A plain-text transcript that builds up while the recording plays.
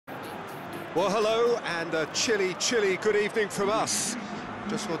Well, hello, and a chilly good evening from us.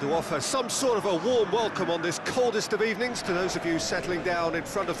 Just want to offer some sort of a warm welcome on this coldest of evenings to those of you settling down in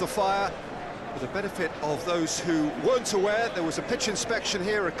front of the fire. For the benefit of those who weren't aware, there was a pitch inspection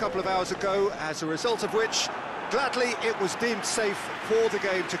here a couple of hours ago, as a result of which, gladly, it was deemed safe for the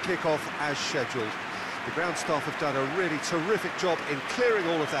game to kick off as scheduled. The ground staff have done a really terrific job in clearing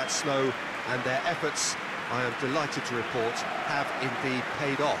all of that snow, and their efforts, I am delighted to report, have indeed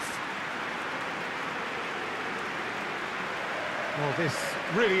paid off. Well, this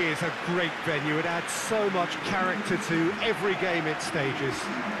really is a great venue. It adds so much character to every game it stages.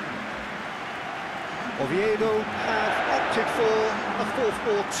 Oviedo have opted for a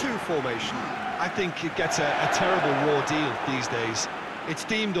 4-4-2 formation. I think it gets a terrible raw deal these days. It's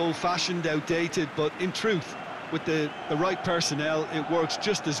deemed old-fashioned, outdated, but in truth, with the right personnel, it works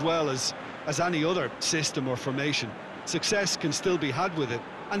just as well as any other system or formation. Success can still be had with it,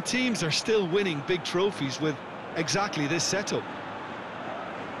 and teams are still winning big trophies with exactly this setup.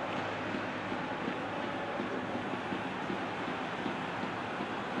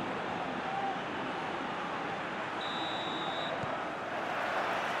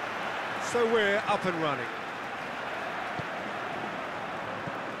 So we're up and running.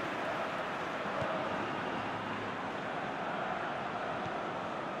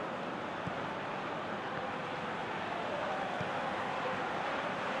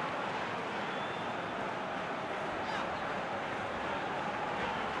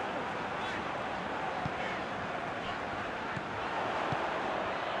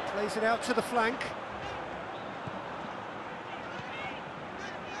 Plays it out to the flank.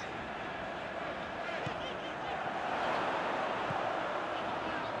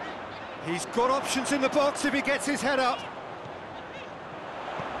 He's got options in the box if he gets his head up.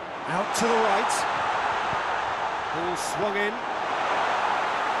 Out to the right. Ball swung in.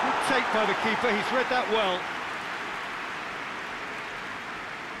 Good take by the keeper, he's read that well.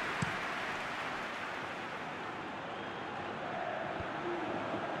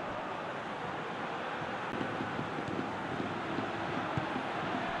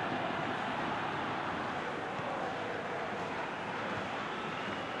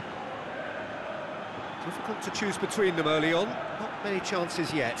 Difficult to choose between them early on, not many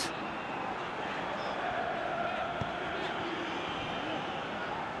chances yet.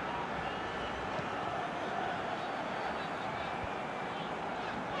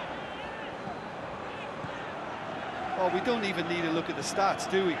 Well, we don't even need to look at the stats,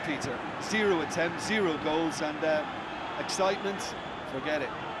 do we, Peter? 0 attempts, 0 goals, and excitement, forget it.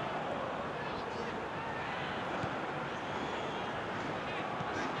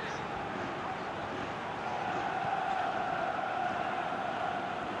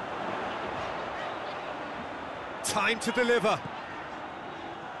 Time to deliver.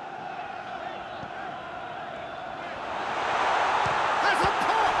 Has a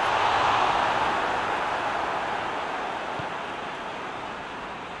pop!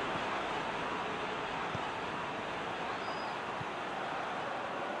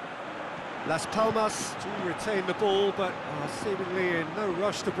 Las Palmas do retain the ball, but are seemingly in no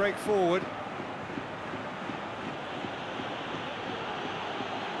rush to break forward.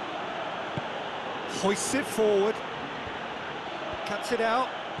 Hoists it forward, cuts it out.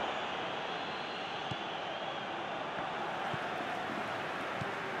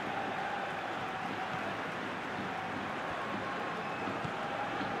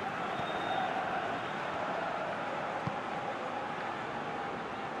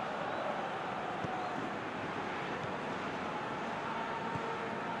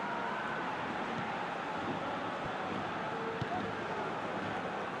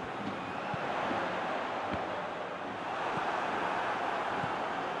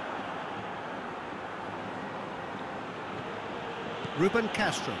 Ruben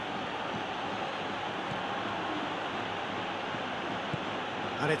Castro.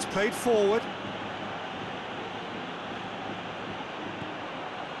 And it's played forward.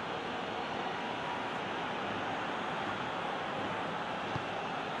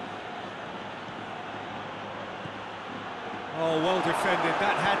 Oh, well defended.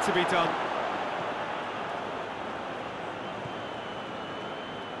 That had to be done.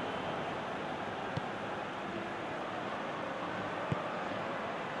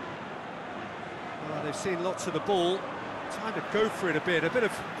 They've seen lots of the ball, time to go for it a bit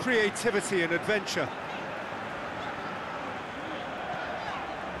of creativity and adventure.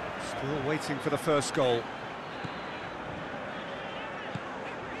 Still waiting for the first goal.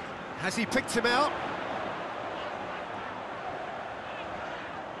 Has he picked him out?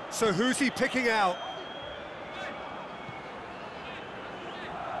 So who's he picking out?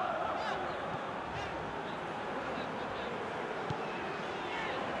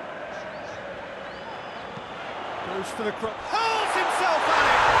 Goes for the cross, hurls himself at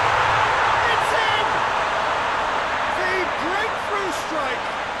it! It's in! The breakthrough strike!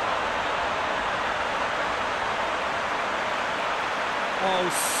 Oh,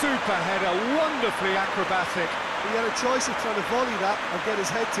 super header, wonderfully acrobatic. He had a choice of trying to volley that or get his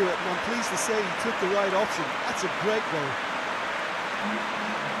head to it, and I'm pleased to say he took the right option. That's a great goal.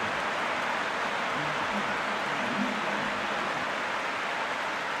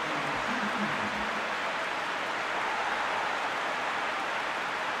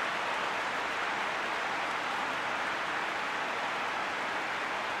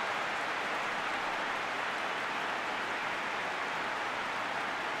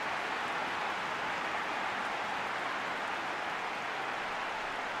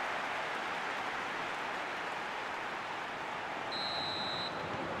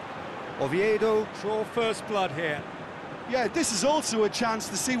 Oviedo draw first blood here. Yeah, this is also a chance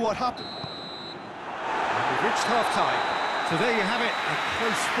to see what happened. And we've reached half-time. So there you have it, a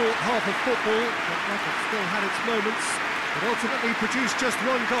close-fought half of football, but that still had its moments, but ultimately produced just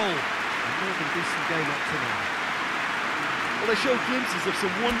one goal. A more than decent game up to now. Well, they showed glimpses of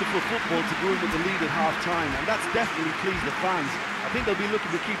some wonderful football to go in with the lead at half-time, and that's definitely pleased the fans. I think they'll be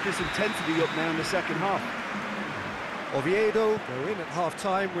looking to keep this intensity up now in the second half. Oviedo go in at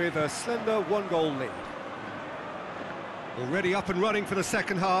half-time with a slender one-goal lead. Already up and running for the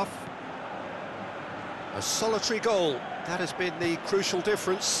second half. A solitary goal, that has been the crucial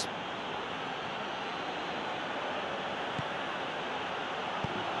difference.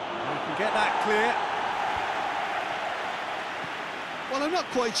 You can get that clear. Well, I'm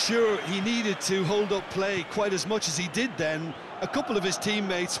not quite sure he needed to hold up play quite as much as he did then. A couple of his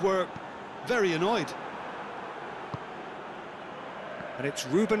teammates were very annoyed. And it's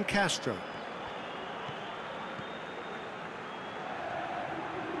Ruben Castro.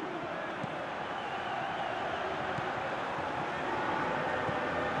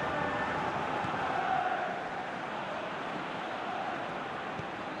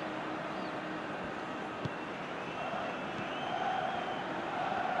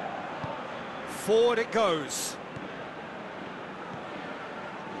 Forward it goes.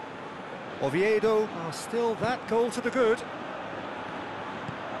 Oviedo are still that goal to the good.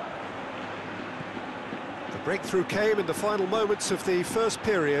 The breakthrough came in the final moments of the first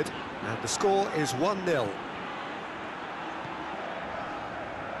period, and the score is 1-0.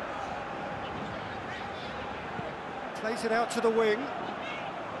 Plays it out to the wing.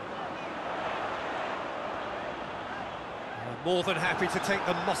 More than happy to take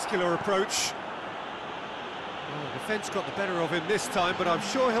the muscular approach. Well, the defence got the better of him this time, but I'm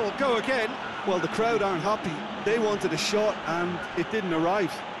sure he'll go again. Well, the crowd aren't happy. They wanted a shot and it didn't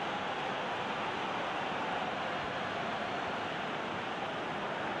arrive.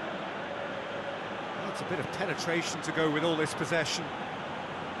 That's a bit of penetration to go with all this possession.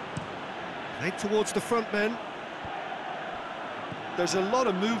 Played towards the front men. There's a lot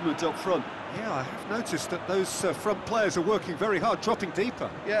of movement up front. Yeah, I have noticed that those front players are working very hard, dropping deeper.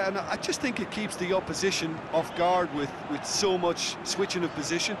 Yeah, and I just think it keeps the opposition off guard with so much switching of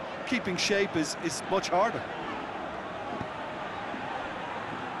position. Keeping shape is much harder.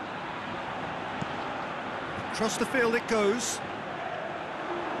 Across the field it goes.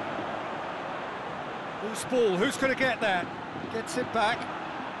 Loose ball, who's going to get that? Gets it back.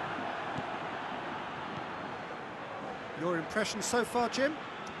 Your impression so far, Jim?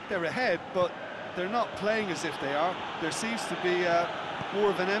 They're ahead, but they're not playing as if they are. There seems to be more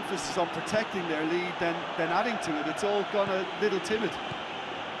of an emphasis on protecting their lead than adding to it. It's all gone a little timid.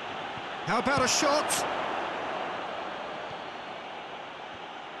 How about a shot?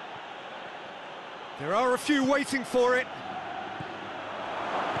 There are a few waiting for it.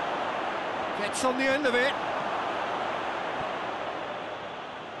 Gets on the end of it.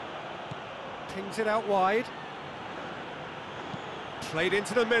 Pings it out wide. Played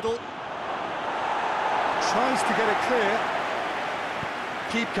into the middle. Tries to get it clear.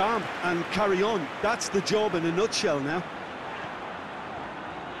 Keep calm and carry on. That's the job in a nutshell now.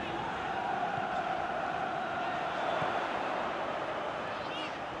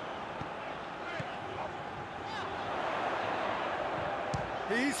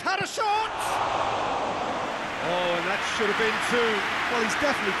 He's had a shot! Oh, and that should have been two. Well, he's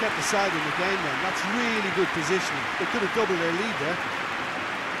definitely kept the side in the game then. That's really good positioning. They could have doubled their lead there.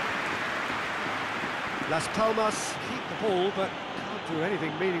 Las Palmas keep the ball, but can't do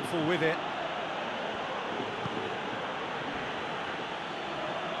anything meaningful with it.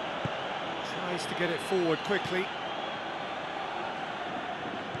 Tries to get it forward quickly.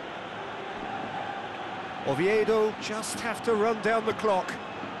 Oviedo just have to run down the clock.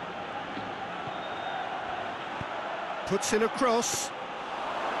 Puts in a cross.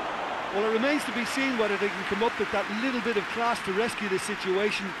 Well, it remains to be seen whether they can come up with that little bit of class to rescue this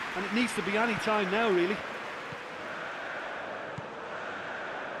situation, and it needs to be any time now, really.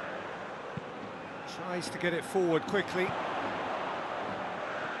 Tries to get it forward quickly.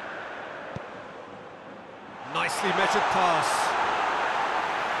 Nicely measured pass.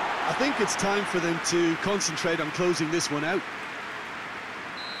 I think it's time for them to concentrate on closing this one out.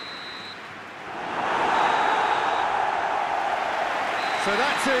 So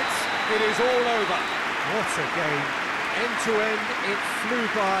that's it. It is all over. What a game. End to end, it flew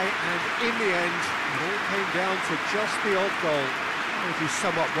by, and in the end, it all came down to just the odd goal. How would you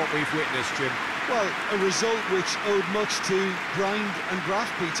sum up what we've witnessed, Jim? Well, a result which owed much to grind and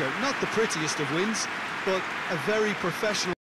graft, Peter. Not the prettiest of wins, but a very professional